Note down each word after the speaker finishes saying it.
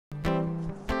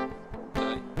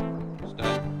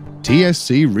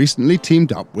TSC recently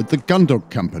teamed up with the Gundog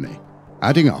Company,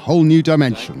 adding a whole new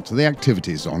dimension to the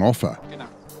activities on offer.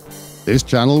 This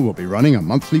channel will be running a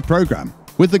monthly programme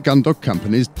with the Gundog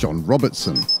Company's John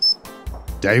Robertson.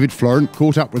 David Florent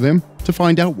caught up with him to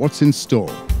find out what's in store.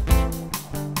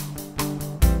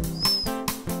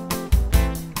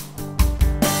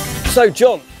 So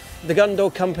John, the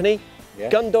Gundog Company, yeah.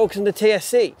 Gundogs and the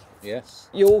TSC. Yes.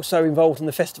 You're also involved in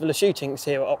the Festival of Shootings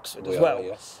here at Oxford as well.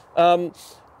 Yes.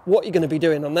 What are you going to be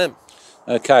doing on them?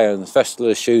 Okay, on the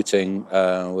Festival of Shooting,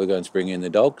 we're going to bring in the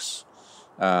dogs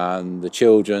and the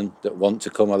children that want to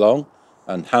come along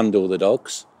and handle the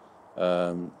dogs,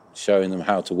 showing them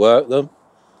how to work them,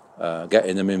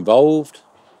 getting them involved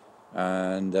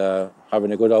and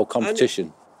having a good old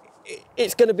competition.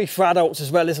 It's going to be for adults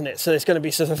as well, isn't it? So it's going to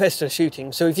be sort of a Festival of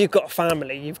Shooting. So if you've got a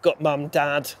family, you've got mum,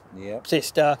 dad,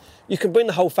 sister, you can bring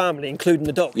the whole family, including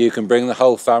the dog. You can bring the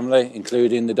whole family,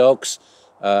 including the dogs.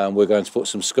 We're going to put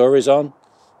some scurries on.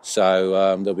 So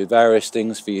there'll be various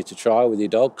things for you to try with your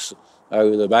dogs.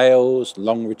 Over the bales,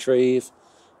 long retrieve,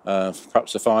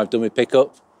 perhaps a 5 dummy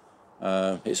pickup.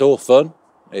 It's all fun.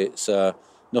 It's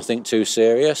nothing too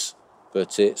serious,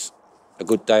 but it's a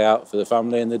good day out for the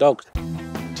family and the dogs.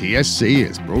 TSC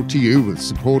is brought to you with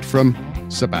support from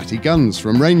Sabati Guns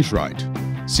from Rangerite,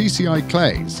 CCI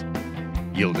Clays,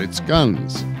 Yieldits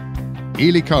Guns,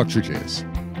 Ely Cartridges,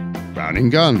 Browning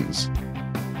Guns,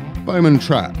 Bowman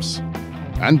Traps,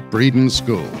 and Breeden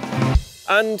School.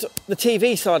 And the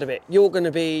TV side of it, you're going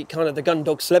to be kind of the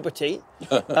Gundog celebrity,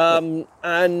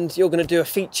 and you're going to do a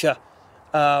feature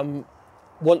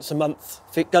once a month,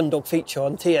 Gundog feature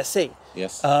on TSC.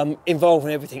 Yes.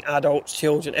 Involving everything, adults,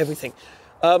 children, everything.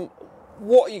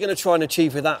 What are you going to try and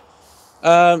achieve with that?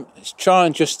 It's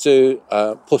trying just to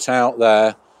put out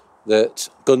there that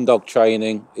Gundog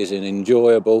training is an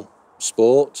enjoyable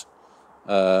sport.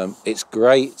 It's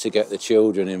great to get the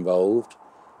children involved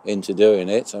into doing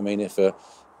it. I mean, if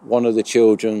one of the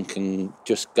children can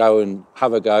just go and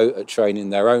have a go at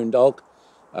training their own dog,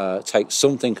 take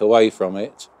something away from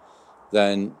it,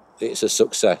 then it's a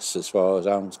success as far as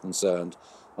I'm concerned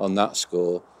on that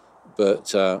score.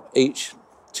 But each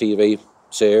TV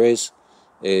series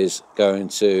is going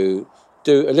to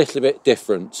do a little bit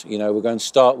different. You know, we're going to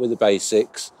start with the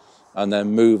basics and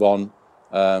then move on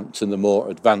to the more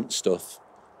advanced stuff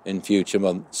in future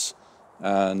months.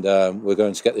 And we're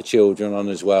going to get the children on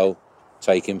as well,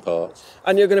 taking part.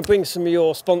 And you're going to bring some of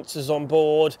your sponsors on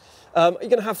board. Are you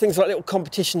going to have things like little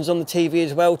competitions on the TV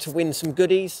as well to win some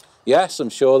goodies? Yes, I'm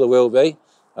sure there will be.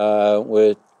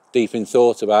 We're deep in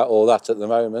thought about all that at the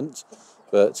moment.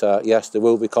 But yes, there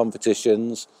will be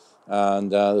competitions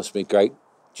and there'll be great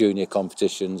junior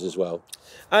competitions as well.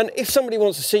 And if somebody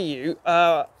wants to see you,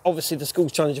 obviously the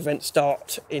Schools Challenge events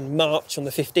start in March on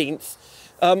the 15th.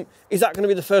 Is that going to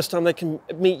be the first time they can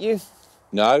meet you?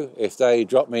 No, if they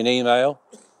drop me an email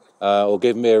or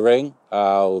give me a ring,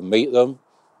 I'll meet them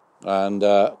and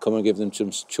come and give them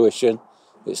some tuition.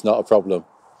 It's not a problem.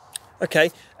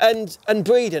 Okay, and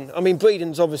Breeden. I mean,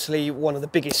 Breeden's obviously one of the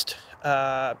biggest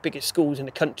schools in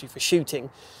the country for shooting.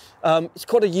 It's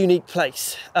quite a unique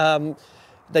place.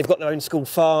 They've got their own school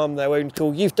farm, their own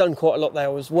school. You've done quite a lot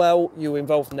there as well. You were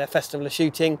involved in their Festival of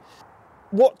Shooting.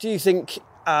 What do you think,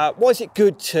 why is it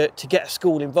good to get a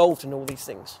school involved in all these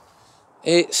things?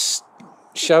 It's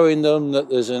showing them that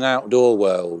there's an outdoor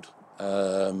world.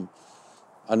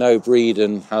 I know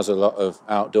Breeden has a lot of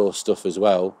outdoor stuff as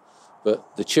well,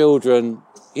 but the children,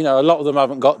 you know, a lot of them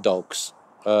haven't got dogs.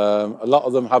 A lot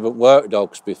of them haven't worked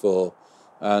dogs before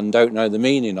and don't know the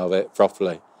meaning of it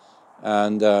properly.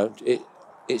 And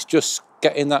it's just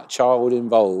getting that child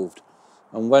involved.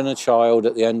 And when a child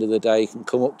at the end of the day can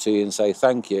come up to you and say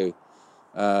thank you,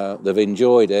 they've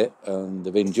enjoyed it and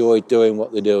they've enjoyed doing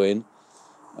what they're doing.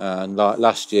 And like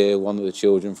last year, one of the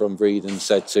children from Breeden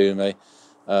said to me,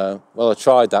 well, I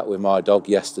tried that with my dog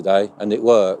yesterday and it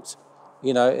worked.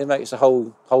 You know, it makes the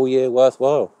whole year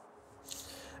worthwhile.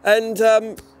 And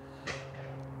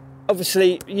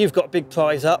obviously, you've got a big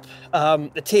prize up. The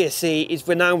TSC is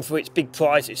renowned for its big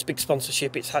prize, its big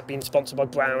sponsorship. It's been sponsored by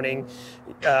Browning,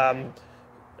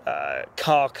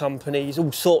 car companies,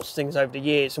 all sorts of things over the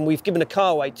years. And we've given a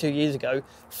car away 2 years ago,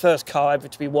 first car ever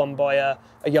to be won by a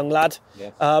young lad.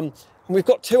 Yes. And we've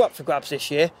got 2 up for grabs this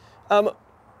year.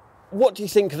 What do you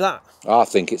think of that? I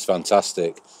think it's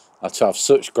fantastic. To have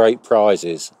such great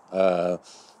prizes,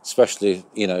 especially,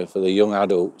 you know, for the young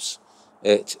adults,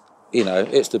 it's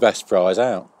the best prize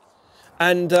out.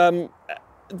 And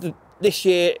this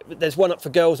year, there's one up for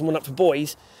girls and one up for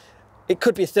boys. It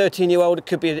could be a 13-year-old, it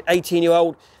could be an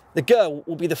 18-year-old. The girl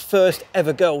will be the first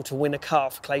ever girl to win a car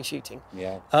for clay shooting.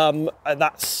 Yeah.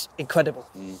 That's incredible.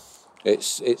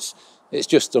 It's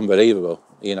just unbelievable,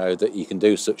 you know, that you can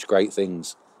do such great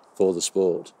things for the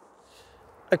sport.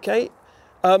 Okay.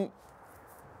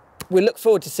 We look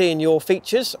forward to seeing your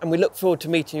features, and we look forward to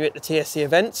meeting you at the TSC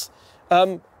events.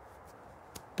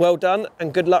 Well done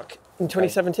and good luck in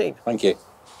 2017. Thank you.